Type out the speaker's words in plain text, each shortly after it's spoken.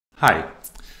Hi,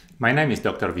 my name is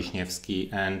Dr.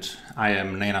 Wisniewski and I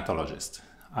am neonatologist.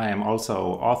 I am also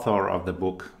author of the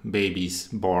book Babies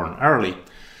Born Early,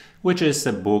 which is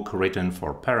a book written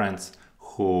for parents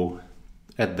who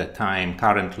at the time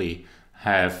currently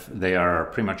have their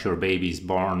premature babies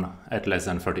born at less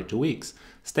than 32 weeks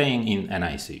staying in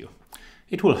NICU.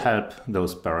 It will help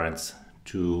those parents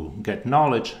to get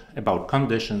knowledge about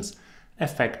conditions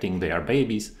affecting their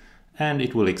babies, and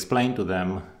it will explain to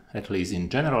them, at least in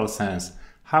general sense,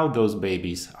 how those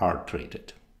babies are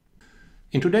treated.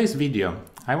 In today's video,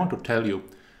 I want to tell you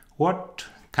what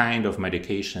kind of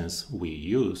medications we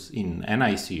use in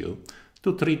NICU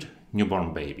to treat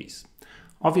newborn babies.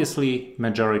 Obviously,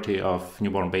 majority of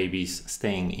newborn babies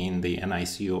staying in the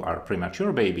NICU are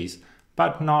premature babies,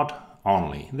 but not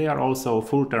only. They are also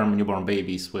full-term newborn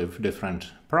babies with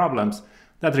different problems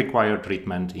that require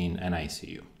treatment in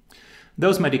NICU.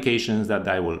 Those medications that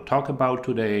I will talk about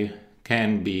today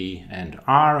can be and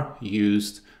are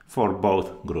used for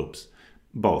both groups,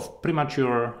 both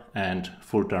premature and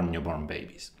full-term newborn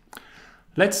babies.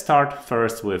 Let's start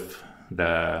first with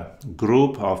the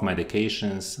group of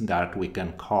medications that we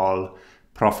can call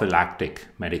prophylactic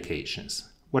medications.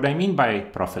 What I mean by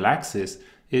prophylaxis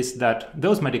is that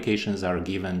those medications are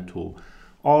given to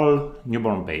all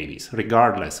newborn babies,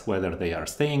 regardless whether they are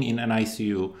staying in an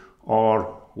ICU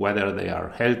or whether they are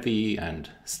healthy and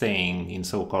staying in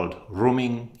so-called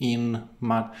rooming in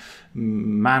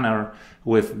manner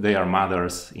with their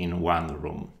mothers in one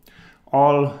room.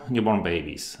 All newborn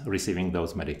babies receiving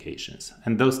those medications.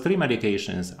 And those three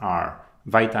medications are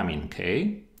vitamin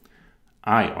K,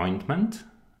 eye ointment,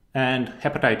 and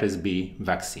hepatitis B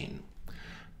vaccine.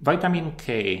 Vitamin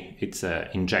K, it's an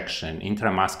injection,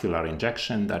 intramuscular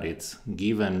injection that it's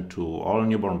given to all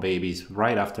newborn babies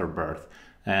right after birth.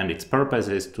 And its purpose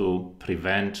is to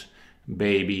prevent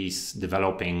babies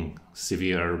developing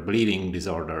severe bleeding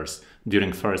disorders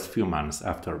during first few months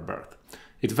after birth.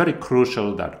 It's very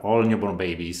crucial that all newborn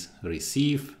babies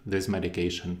receive this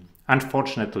medication.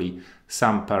 Unfortunately,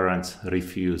 some parents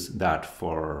refuse that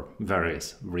for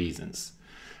various reasons.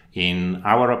 In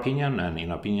our opinion and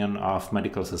in opinion of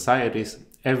medical societies,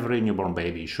 every newborn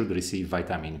baby should receive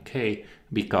vitamin K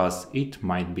because it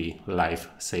might be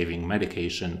life-saving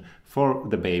medication for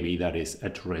the baby that is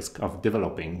at risk of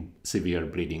developing severe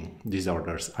bleeding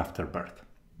disorders after birth.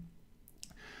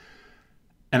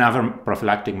 Another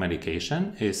prophylactic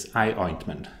medication is eye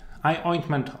ointment. Eye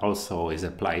ointment also is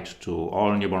applied to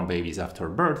all newborn babies after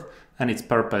birth, and its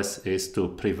purpose is to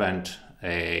prevent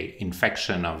an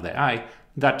infection of the eye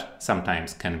that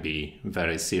sometimes can be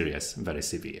very serious, very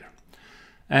severe.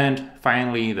 And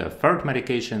finally, the third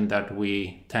medication that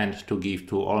we tend to give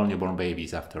to all newborn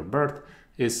babies after birth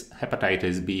is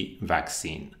hepatitis B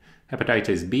vaccine.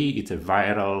 Hepatitis B is a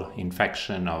viral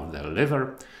infection of the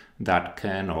liver that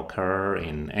can occur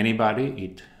in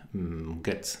anybody. It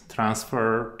gets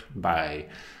transferred by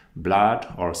blood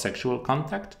or sexual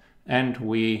contact, and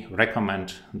we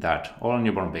recommend that all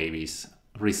newborn babies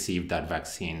receive that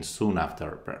vaccine soon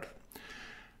after birth.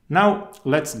 Now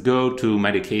let's go to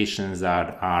medications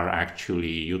that are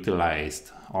actually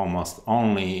utilized almost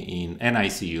only in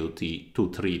NICU to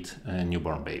treat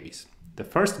newborn babies. The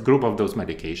first group of those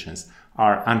medications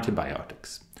are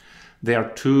antibiotics. They are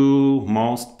two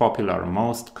most popular,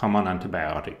 most common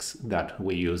antibiotics that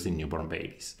we use in newborn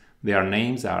babies. Their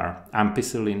names are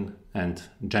Ampicillin and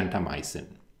Gentamicin.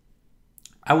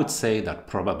 I would say that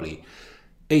probably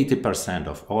 80%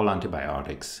 of all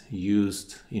antibiotics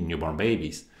used in newborn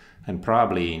babies and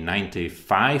probably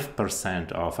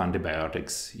 95% of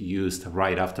antibiotics used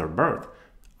right after birth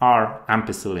are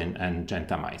Ampicillin and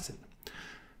Gentamicin.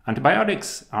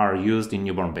 Antibiotics are used in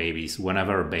newborn babies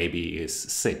whenever a baby is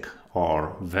sick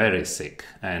or very sick,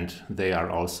 and they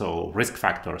are also risk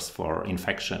factors for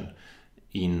infection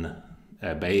in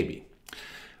a baby.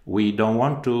 We don't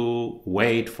want to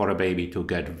wait for a baby to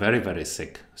get very, very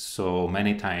sick, so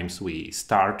many times we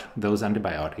start those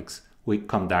antibiotics. We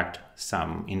conduct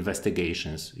some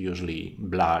investigations, usually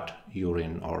blood,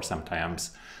 urine, or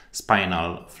sometimes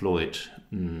spinal fluid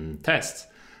tests.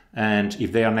 And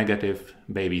if they are negative,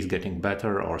 baby is getting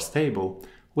better or stable,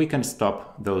 we can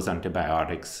stop those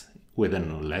antibiotics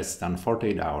within less than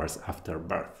 48 hours after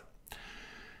birth.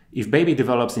 If baby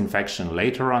develops infection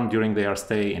later on during their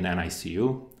stay in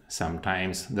NICU,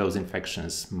 sometimes those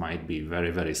infections might be very,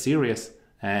 very serious,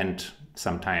 and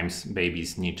sometimes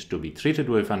babies need to be treated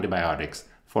with antibiotics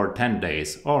for 10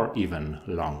 days or even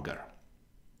longer.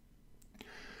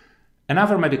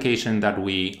 Another medication that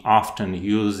we often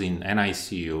use in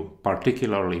NICU,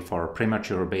 particularly for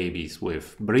premature babies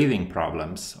with breathing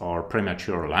problems or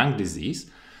premature lung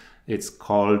disease, It's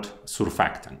called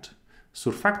surfactant.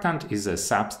 Surfactant is a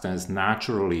substance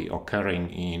naturally occurring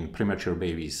in premature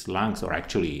babies' lungs, or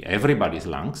actually everybody's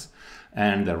lungs.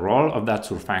 And the role of that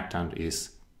surfactant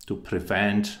is to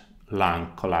prevent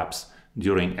lung collapse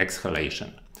during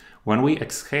exhalation. When we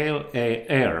exhale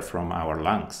air from our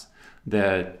lungs,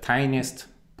 the tiniest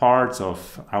parts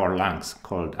of our lungs,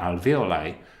 called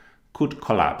alveoli, could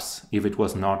collapse if it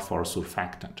was not for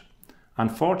surfactant.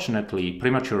 Unfortunately,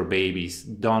 premature babies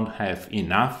don't have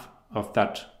enough of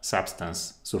that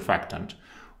substance, surfactant,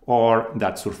 or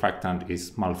that surfactant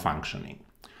is malfunctioning.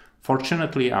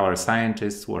 Fortunately, our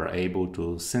scientists were able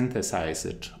to synthesize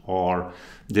it or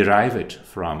derive it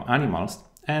from animals,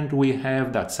 and we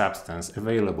have that substance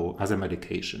available as a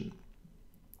medication.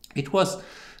 It was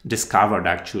discovered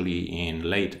actually in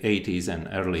late 80s and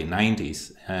early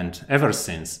 90s, and ever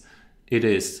since it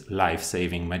is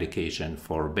life-saving medication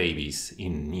for babies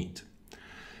in need.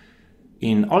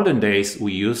 In olden days,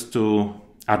 we used to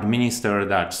administer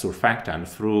that surfactant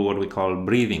through what we call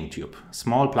breathing tube,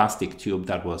 small plastic tube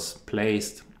that was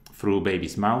placed through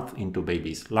baby's mouth into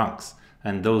baby's lungs.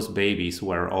 And those babies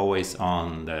were always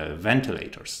on the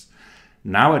ventilators.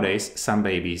 Nowadays, some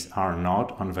babies are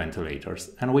not on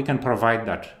ventilators, and we can provide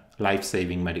that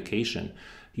life-saving medication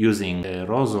using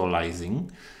aerosolizing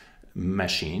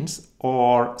machines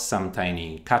or some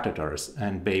tiny catheters,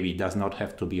 and baby does not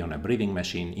have to be on a breathing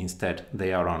machine. Instead,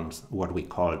 they are on what we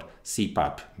call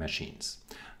CPAP machines.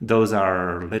 Those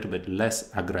are a little bit less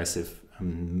aggressive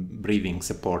breathing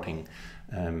supporting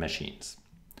machines.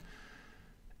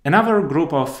 Another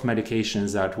group of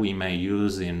medications that we may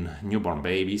use in newborn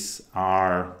babies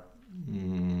are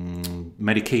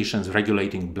medications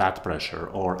regulating blood pressure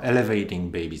or elevating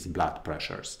babies' blood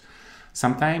pressures.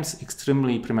 Sometimes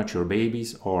extremely premature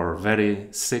babies or very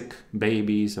sick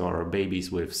babies or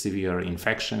babies with severe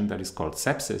infection that is called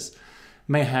sepsis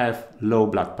may have low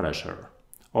blood pressure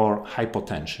or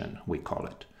hypotension, we call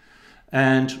it.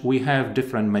 And we have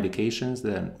different medications,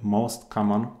 the most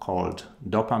common called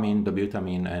Dopamine,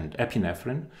 Dobutamine, and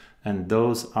Epinephrine, and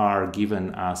those are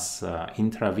given as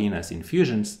intravenous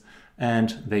infusions,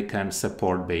 and they can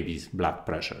support babies' blood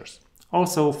pressures.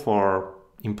 Also, for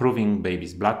improving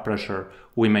baby's blood pressure,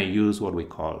 we may use what we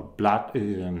call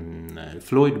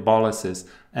fluid boluses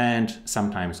and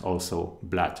sometimes also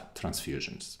blood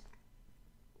transfusions.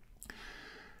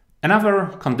 Another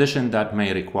condition that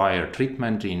may require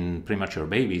treatment in premature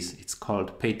babies, it's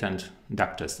called patent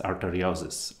ductus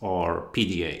arteriosus, or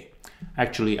PDA.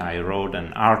 Actually, I wrote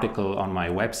an article on my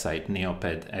website,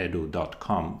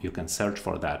 neopededu.com. You can search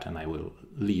for that, and I will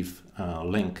leave a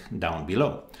link down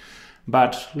below.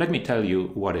 But let me tell you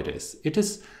what it is. It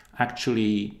is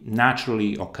actually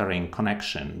naturally occurring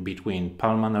connection between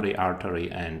pulmonary artery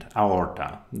and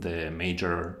aorta, the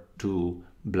major two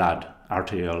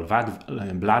arterial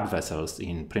blood vessels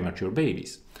in premature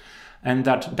babies. And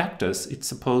that ductus, it's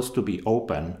supposed to be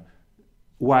open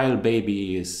while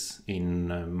baby is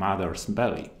in mother's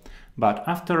belly. But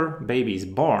after baby is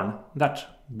born,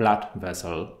 that blood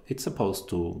vessel, it's supposed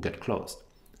to get closed.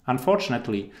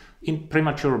 Unfortunately, in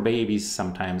premature babies,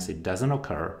 sometimes it doesn't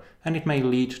occur, and it may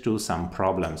lead to some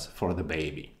problems for the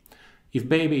baby. If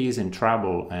baby is in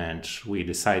trouble and we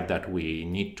decide that we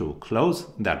need to close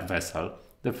that vessel,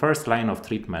 the first line of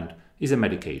treatment is a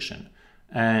medication,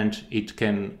 and it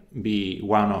can be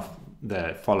one of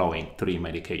the following three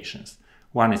medications.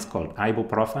 One is called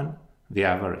Ibuprophen, the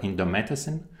other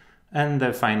Indomethacin, and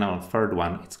the final third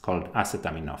one, it's called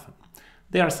Acetaminophen.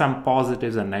 There are some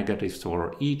positives and negatives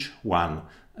for each one,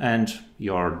 and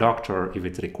your doctor, if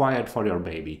it's required for your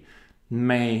baby,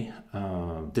 may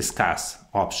discuss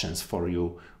options for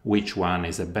you, which one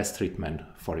is the best treatment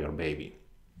for your baby.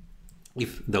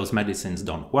 If those medicines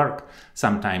don't work,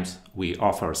 sometimes we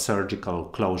offer surgical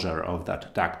closure of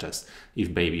that ductus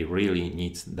if baby really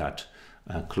needs that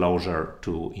closure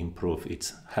to improve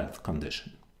its health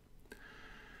condition.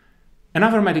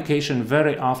 Another medication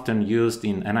very often used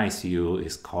in NICU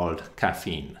is called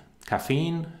caffeine.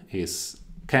 Caffeine is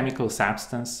a chemical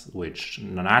substance which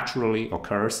naturally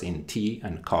occurs in tea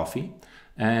and coffee,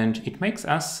 and it makes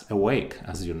us awake,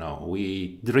 as you know.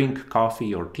 We drink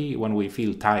coffee or tea when we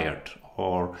feel tired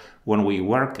or when we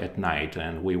work at night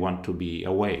and we want to be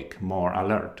awake, more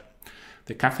alert.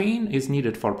 The caffeine is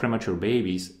needed for premature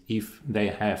babies if they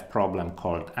have a problem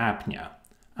called apnea.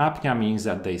 Apnea means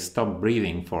that they stop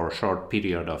breathing for a short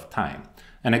period of time.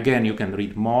 And again, you can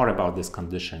read more about this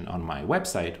condition on my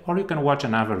website, or you can watch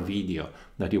another video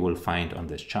that you will find on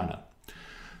this channel.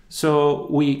 So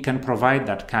we can provide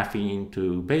that caffeine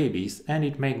to babies, and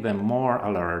it makes them more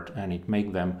alert, and it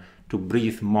makes them to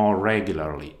breathe more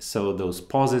regularly, so those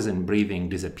pauses in breathing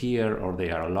disappear or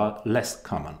they are a lot less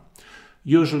common.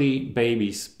 Usually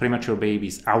babies, premature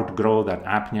babies, outgrow that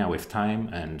apnea with time,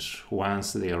 and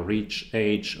once they reach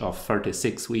age of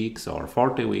 36 weeks or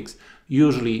 40 weeks,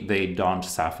 usually they don't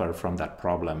suffer from that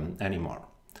problem anymore,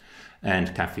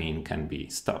 and caffeine can be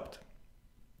stopped.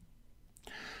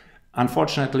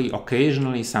 Unfortunately,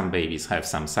 occasionally some babies have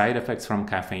some side effects from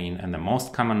caffeine, and the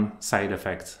most common side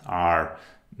effects are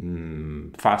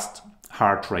fast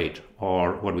heart rate,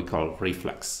 or what we call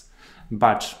reflux.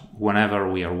 But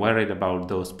whenever we are worried about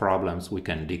those problems, we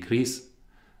can decrease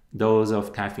dose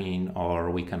of caffeine,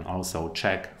 or we can also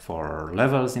check for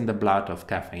levels in the blood of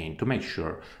caffeine to make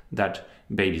sure that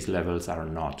babies' levels are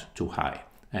not too high.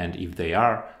 And if they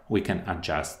are, we can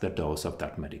adjust the dose of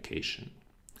that medication.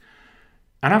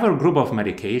 Another group of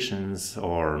medications,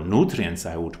 or nutrients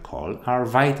I would call, are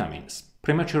vitamins.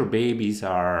 Premature babies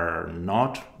are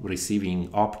not receiving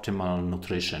optimal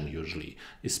nutrition usually,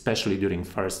 especially during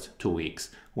first 2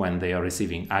 weeks when they are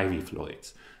receiving IV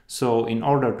fluids. So in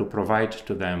order to provide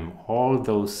to them all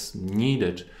those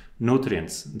needed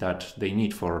nutrients that they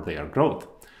need for their growth,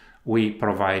 we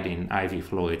provide in IV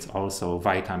fluids also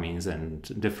vitamins and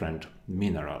different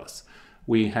minerals.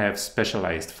 We have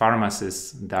specialized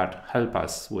pharmacists that help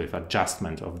us with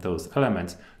adjustment of those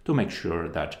elements to make sure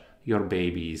that your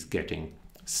baby is getting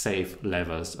safe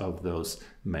levels of those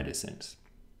medicines.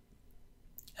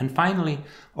 And finally,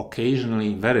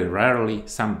 occasionally, very rarely,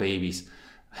 some babies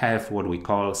have what we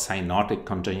call cyanotic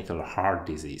congenital heart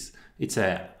disease. It's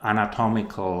an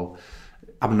abnormal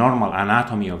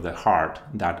anatomy of the heart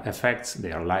that affects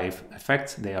their life,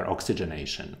 affects their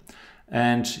oxygenation.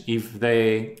 And if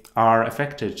they are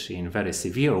affected in a very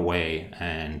severe way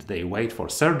and they wait for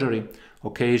surgery,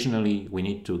 occasionally we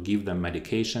need to give them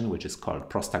medication which is called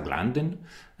prostaglandin.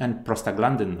 And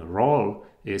prostaglandin role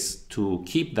is to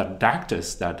keep the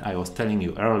ductus that I was telling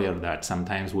you earlier, that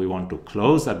sometimes we want to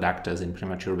close the ductus in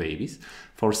premature babies.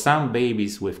 For some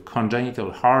babies with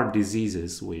congenital heart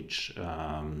diseases which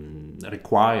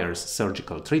requires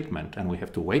surgical treatment and we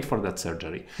have to wait for that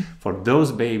surgery, for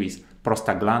those babies,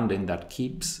 prostaglandin that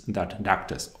keeps that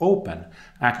ductus open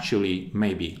actually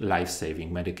may be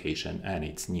life-saving medication, and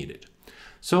it's needed.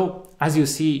 So as you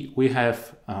see, we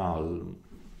have a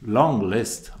long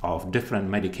list of different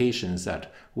medications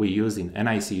that we use in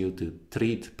NICU to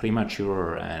treat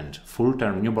premature and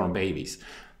full-term newborn babies.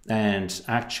 And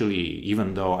actually,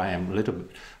 even though I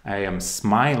am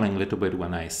smiling a little bit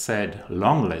when I said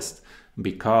long list,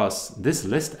 because this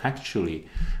list actually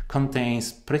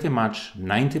contains pretty much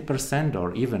 90%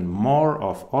 or even more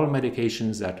of all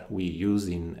medications that we use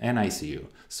in NICU.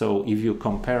 So if you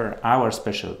compare our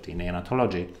specialty,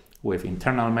 neonatology, with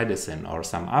internal medicine or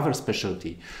some other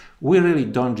specialty, we really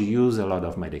don't use a lot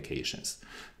of medications.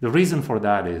 The reason for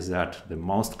that is that the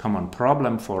most common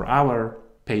problem for our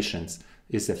patients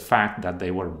is the fact that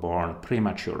they were born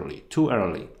prematurely, too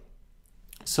early.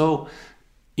 So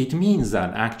it means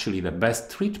that actually the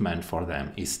best treatment for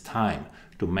them is time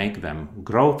to make them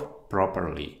grow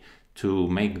properly, to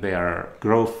make their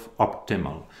growth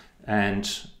optimal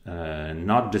and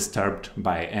not disturbed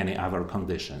by any other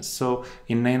conditions. So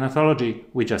in neonatology,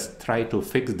 we just try to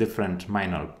fix different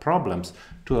minor problems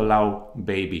to allow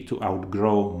baby to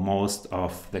outgrow most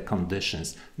of the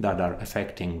conditions that are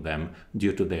affecting them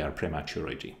due to their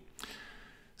prematurity.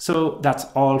 So that's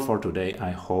all for today. I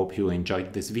hope you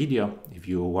enjoyed this video. If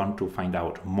you want to find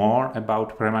out more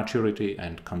about prematurity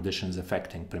and conditions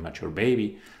affecting premature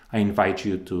baby, I invite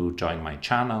you to join my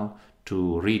channel,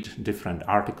 to read different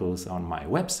articles on my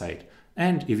website.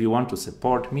 And if you want to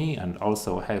support me and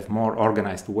also have more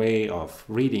organized way of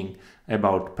reading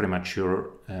about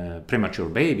premature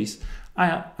babies,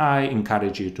 I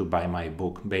encourage you to buy my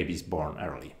book, Babies Born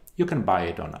Early. You can buy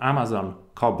it on Amazon,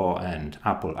 Kobo, and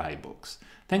Apple iBooks.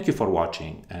 Thank you for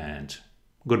watching, and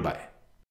goodbye.